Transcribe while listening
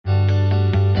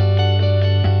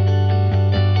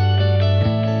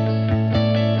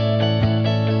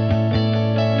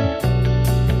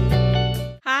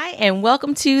and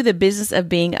welcome to the Business of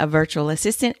Being a Virtual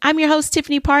Assistant. I'm your host,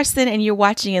 Tiffany Parson, and you're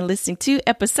watching and listening to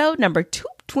episode number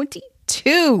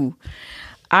 222.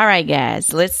 All right,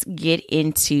 guys, let's get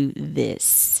into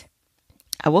this.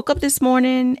 I woke up this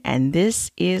morning, and this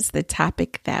is the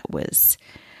topic that was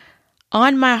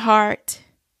on my heart,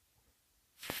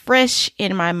 fresh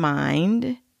in my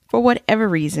mind, for whatever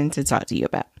reason to talk to you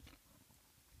about.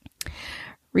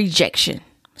 Rejection.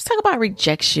 Let's talk about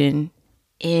rejection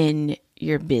in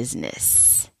your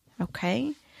business.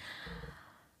 Okay.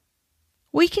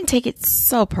 We can take it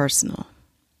so personal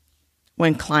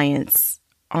when clients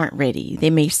aren't ready.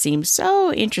 They may seem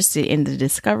so interested in the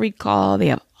discovery call. They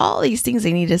have all these things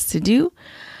they need us to do.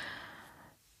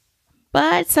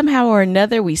 But somehow or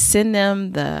another, we send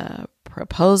them the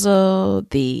proposal,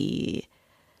 the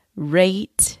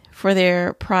rate for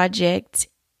their project,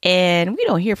 and we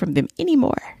don't hear from them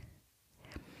anymore.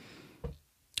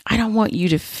 I don't want you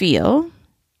to feel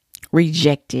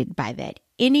rejected by that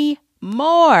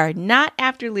anymore. Not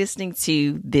after listening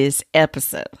to this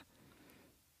episode.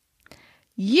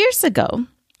 Years ago,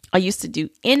 I used to do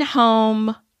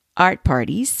in-home art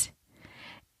parties,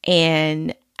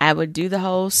 and I would do the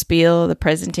whole spiel, the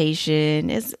presentation.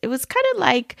 It was kind of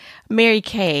like Mary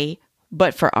Kay,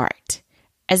 but for art.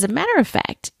 As a matter of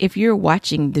fact, if you're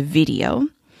watching the video,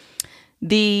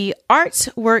 the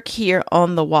artwork here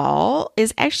on the wall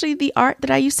is actually the art that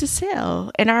I used to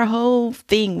sell. And our whole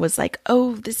thing was like,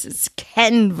 oh, this is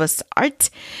canvas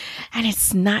art. And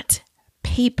it's not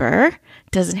paper,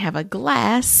 doesn't have a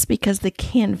glass because the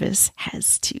canvas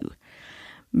has to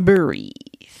breathe.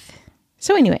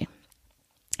 So anyway,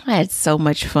 I had so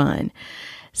much fun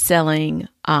selling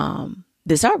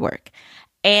this artwork.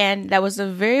 And that was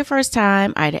the very first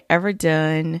time I'd ever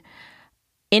done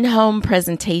in-home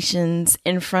presentations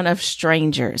in front of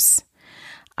strangers.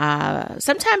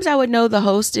 Sometimes I would know the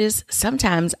hostess.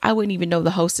 Sometimes I wouldn't even know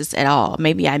the hostess at all.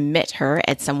 Maybe I met her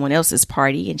at someone else's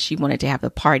party and she wanted to have the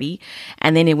party,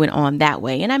 and then it went on that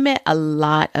way. And I met a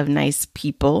lot of nice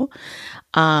people,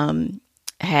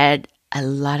 had a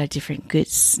lot of different good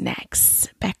snacks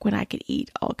back when I could eat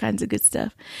all kinds of good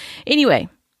stuff. Anyway,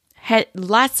 had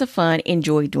lots of fun,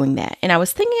 enjoyed doing that. And I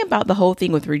was thinking about the whole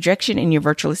thing with rejection in your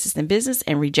virtual assistant business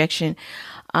and rejection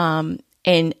and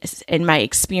my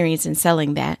experience in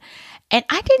selling that. And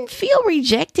I didn't feel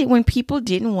rejected when people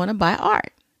didn't want to buy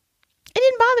art. It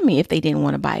didn't bother me if they didn't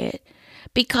want to buy it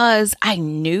because I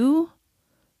knew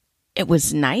it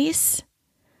was nice.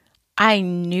 I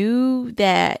knew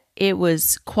that it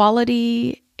was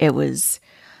quality. It was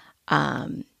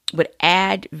would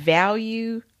add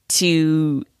value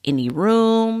to any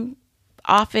room,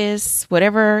 office,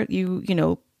 whatever you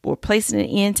were placing it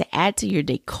in to add to your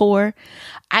decor.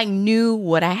 I knew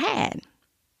what I had.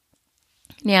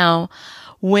 Now,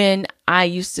 when I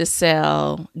used to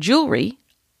sell jewelry,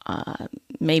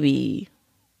 maybe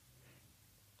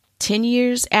 10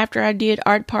 years after I did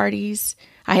art parties,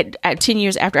 10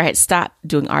 years after I had stopped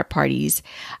doing art parties,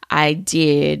 I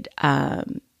did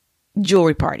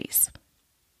jewelry parties.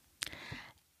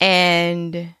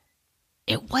 And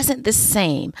it wasn't the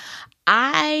same.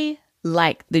 I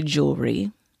like the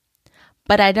jewelry,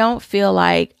 but I don't feel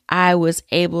like I was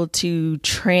able to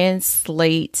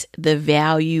translate the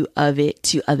value of it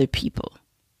to other people.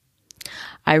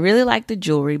 I really liked the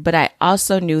jewelry, but I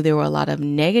also knew there were a lot of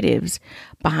negatives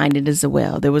behind it as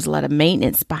well. There was a lot of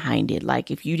maintenance behind it.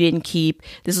 Like if you didn't keep,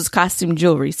 this was costume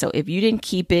jewelry. So if you didn't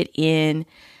keep it in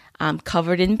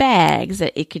covered in bags,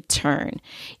 that it could turn.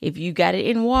 If you got it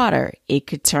in water, it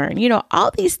could turn,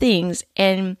 all these things.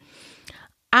 And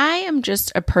I am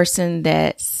just a person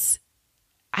that's,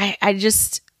 I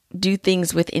just do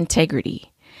things with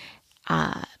integrity.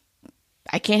 I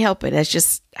can't help it. That's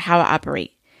just how I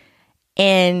operate.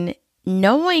 And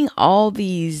knowing all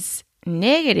these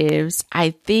negatives, I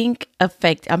think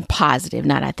I'm positive,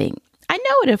 not I think. I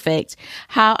know it affects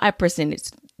how I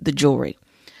presented the jewelry.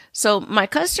 So my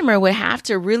customer would have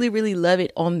to really, really love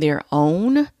it on their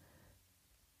own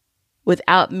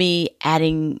without me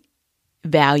adding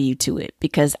value to it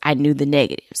because I knew the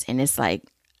negatives. And it's like,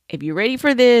 if you're ready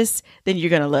for this, then you're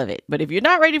going to love it. But if you're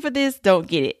not ready for this, don't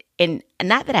get it. And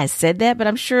not that I said that, but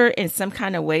I'm sure in some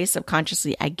kind of way,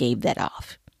 subconsciously, I gave that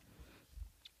off.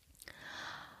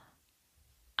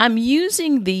 I'm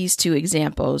using these two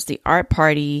examples, the art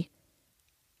party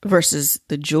versus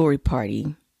the jewelry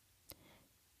party,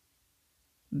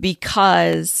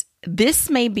 because this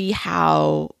may be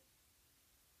how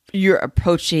you're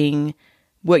approaching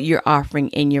what you're offering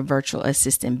in your virtual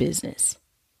assistant business.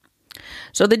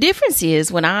 So the difference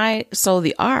is when I sold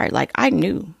the art, like I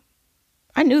knew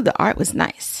the art was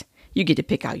nice. You get to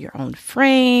pick out your own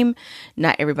frame.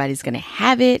 Not everybody's going to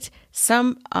have it.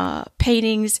 Some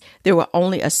paintings, there were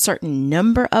only a certain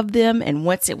number of them. And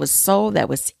once it was sold, that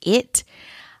was it.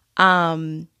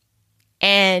 And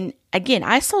again,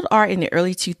 I sold art in the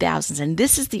early 2000s, and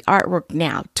this is the artwork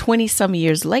now, 20 some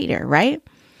years later, right?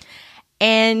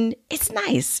 And it's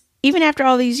nice, even after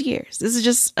all these years. This is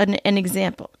just an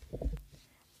example.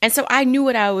 And so I knew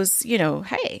what I was,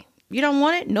 hey, you don't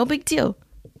want it? No big deal.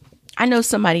 I know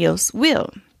somebody else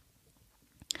will.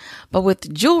 But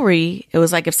with jewelry, it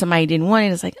was like if somebody didn't want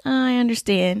it, it's like, oh, I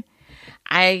understand.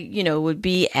 I, would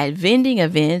be at vending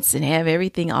events and have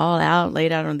everything all out,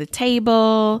 laid out on the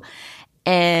table.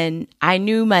 And I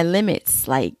knew my limits.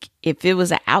 Like if it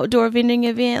was an outdoor vending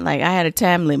event, like I had a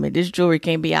time limit. This jewelry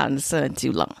can't be out in the sun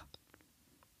too long.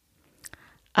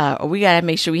 Or we got to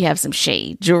make sure we have some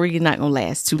shade. Jewelry is not going to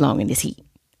last too long in this heat.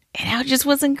 And that just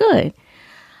wasn't good.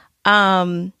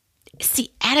 It's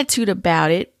the attitude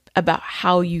about it, about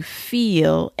how you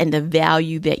feel and the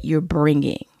value that you're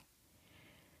bringing.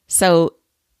 So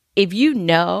if you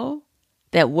know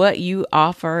that what you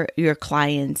offer your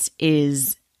clients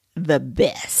is the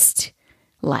best,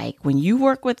 like when you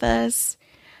work with us,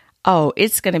 oh,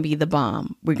 it's going to be the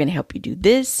bomb. We're going to help you do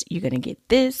this. You're going to get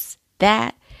this,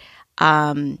 that,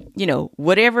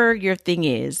 whatever your thing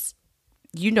is,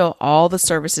 all the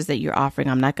services that you're offering.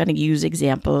 I'm not going to use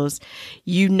examples.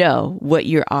 You know what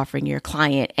you're offering your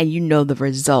client, and the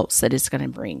results that it's going to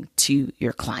bring to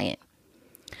your client.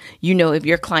 If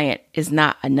your client is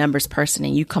not a numbers person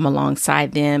and you come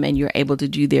alongside them and you're able to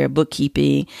do their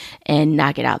bookkeeping and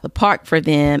knock it out the park for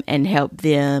them and help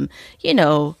them,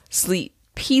 sleep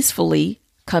peacefully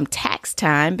come tax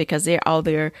time because all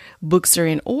their books are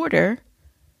in order,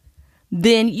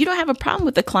 then you don't have a problem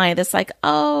with the client that's like,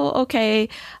 oh, okay,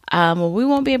 well, we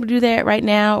won't be able to do that right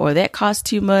now, or that costs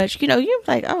too much. You're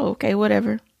like, oh, okay,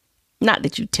 whatever. Not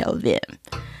that you tell them,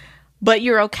 but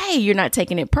you're okay. You're not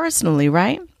taking it personally,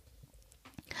 right?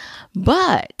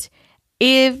 But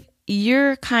if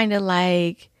you're kind of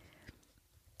like,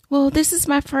 well, this is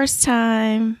my first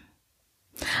time.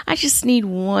 I just need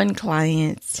one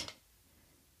client.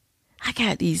 I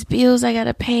got these bills I got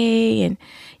to pay, and,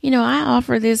 I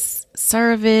offer this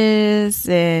service,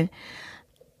 and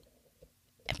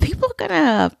people are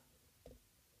gonna,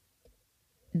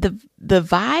 the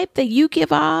vibe that you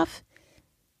give off,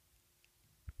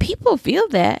 people feel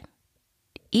that.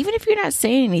 Even if you're not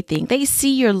saying anything, they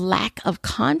see your lack of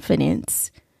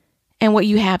confidence in what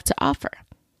you have to offer.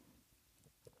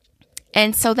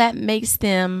 And so that makes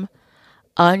them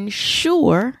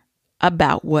unsure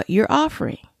about what you're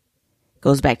offering.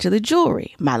 Goes back to the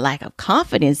jewelry, my lack of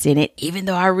confidence in it, even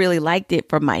though I really liked it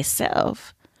for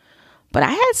myself. But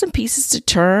I had some pieces to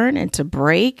turn and to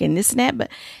break and this and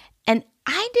that. And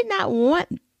I did not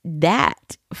want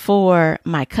that for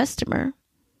my customer.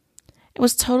 It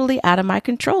was totally out of my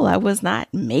control. I was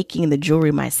not making the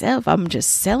jewelry myself. I'm just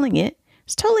selling it.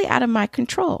 It's totally out of my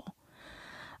control.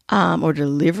 Or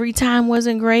delivery time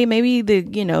wasn't great. Maybe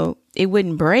it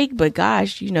wouldn't break, but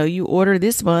gosh, you order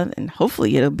this month and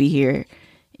hopefully it'll be here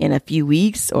in a few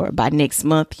weeks or by next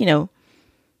month.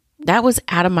 That was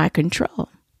out of my control.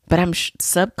 But I'm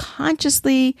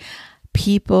subconsciously,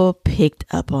 people picked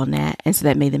up on that. And so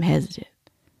that made them hesitant.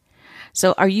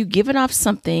 So are you giving off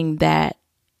something that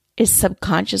is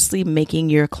subconsciously making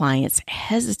your clients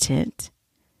hesitant?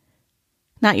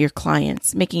 Not your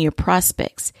clients, making your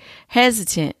prospects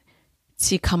hesitant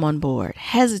to come on board,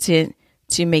 hesitant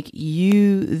to make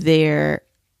you their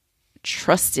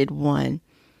trusted one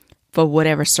for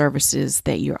whatever services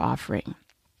that you're offering.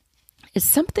 It's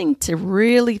something to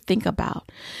really think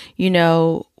about.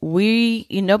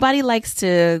 Nobody likes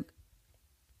to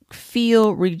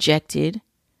feel rejected.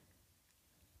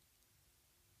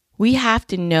 We have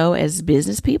to know as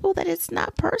business people that it's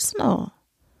not personal.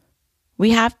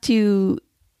 We have to,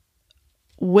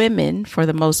 women, for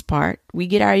the most part, we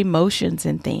get our emotions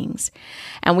and things,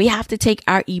 and we have to take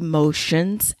our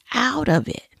emotions out of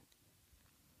it.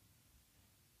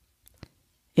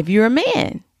 If you're a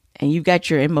man and you've got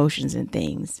your emotions and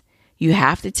things, you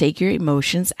have to take your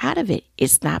emotions out of it.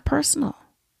 It's not personal.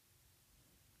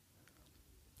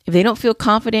 If they don't feel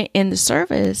confident in the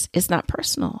service, it's not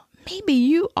personal. Maybe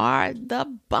you are the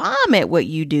bomb at what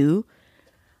you do,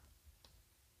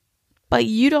 but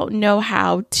you don't know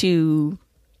how to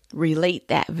relate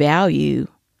that value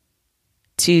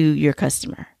to your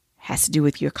customer. It has to do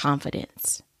with your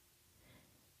confidence.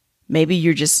 Maybe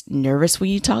you're just nervous when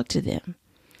you talk to them.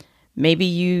 Maybe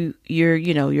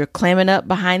you're clamming up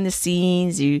behind the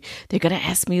scenes. They're going to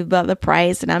ask me about the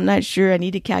price and I'm not sure. I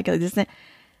need to calculate this and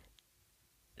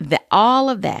that.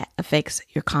 All of that affects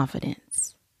your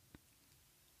confidence.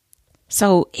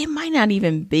 So it might not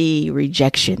even be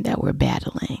rejection that we're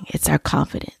battling. It's our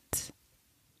confidence.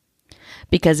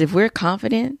 Because if we're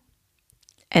confident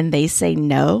and they say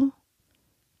no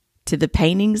to the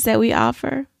paintings that we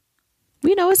offer,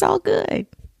 we know it's all good.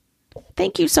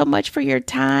 Thank you so much for your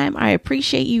time. I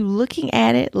appreciate you looking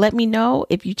at it. Let me know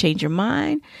if you change your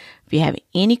mind. If you have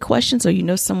any questions or you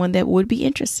know someone that would be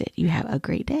interested, you have a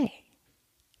great day.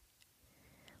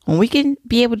 When we can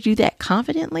be able to do that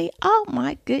confidently, oh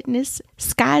my goodness,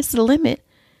 sky's the limit.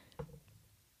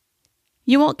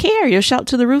 You won't care. You'll shout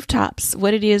to the rooftops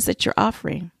what it is that you're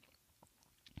offering.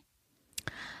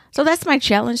 So that's my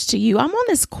challenge to you. I'm on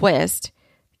this quest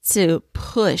to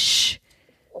push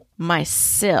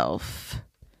myself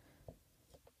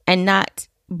and not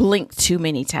blink too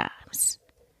many times,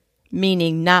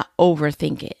 meaning not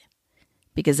overthink it.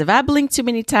 Because if I blink too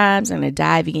many times, I'm going to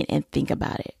dive in and think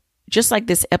about it. Just like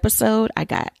this episode,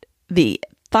 the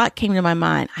thought came to my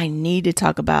mind, I need to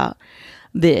talk about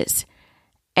this,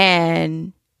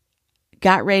 and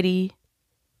got ready,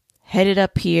 headed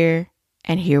up here,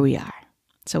 and here we are.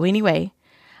 So anyway,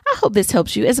 I hope this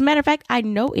helps you. As a matter of fact, I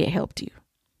know it helped you.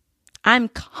 I'm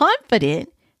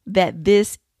confident that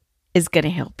this is going to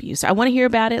help you. So I want to hear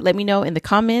about it. Let me know in the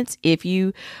comments if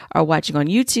you are watching on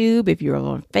YouTube, if you're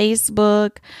on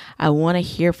Facebook. I want to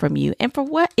hear from you. And for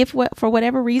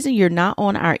whatever reason you're not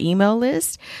on our email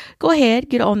list, go ahead,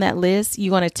 get on that list.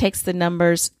 You want to text the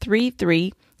numbers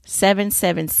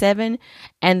 33777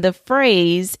 and the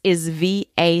phrase is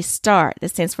VA Start. That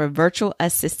stands for Virtual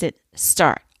Assistant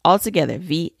Start. Altogether,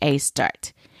 VA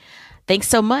Start. Thanks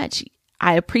so much.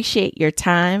 I appreciate your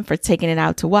time for taking it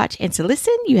out to watch and to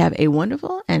listen. You have a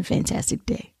wonderful and fantastic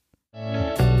day.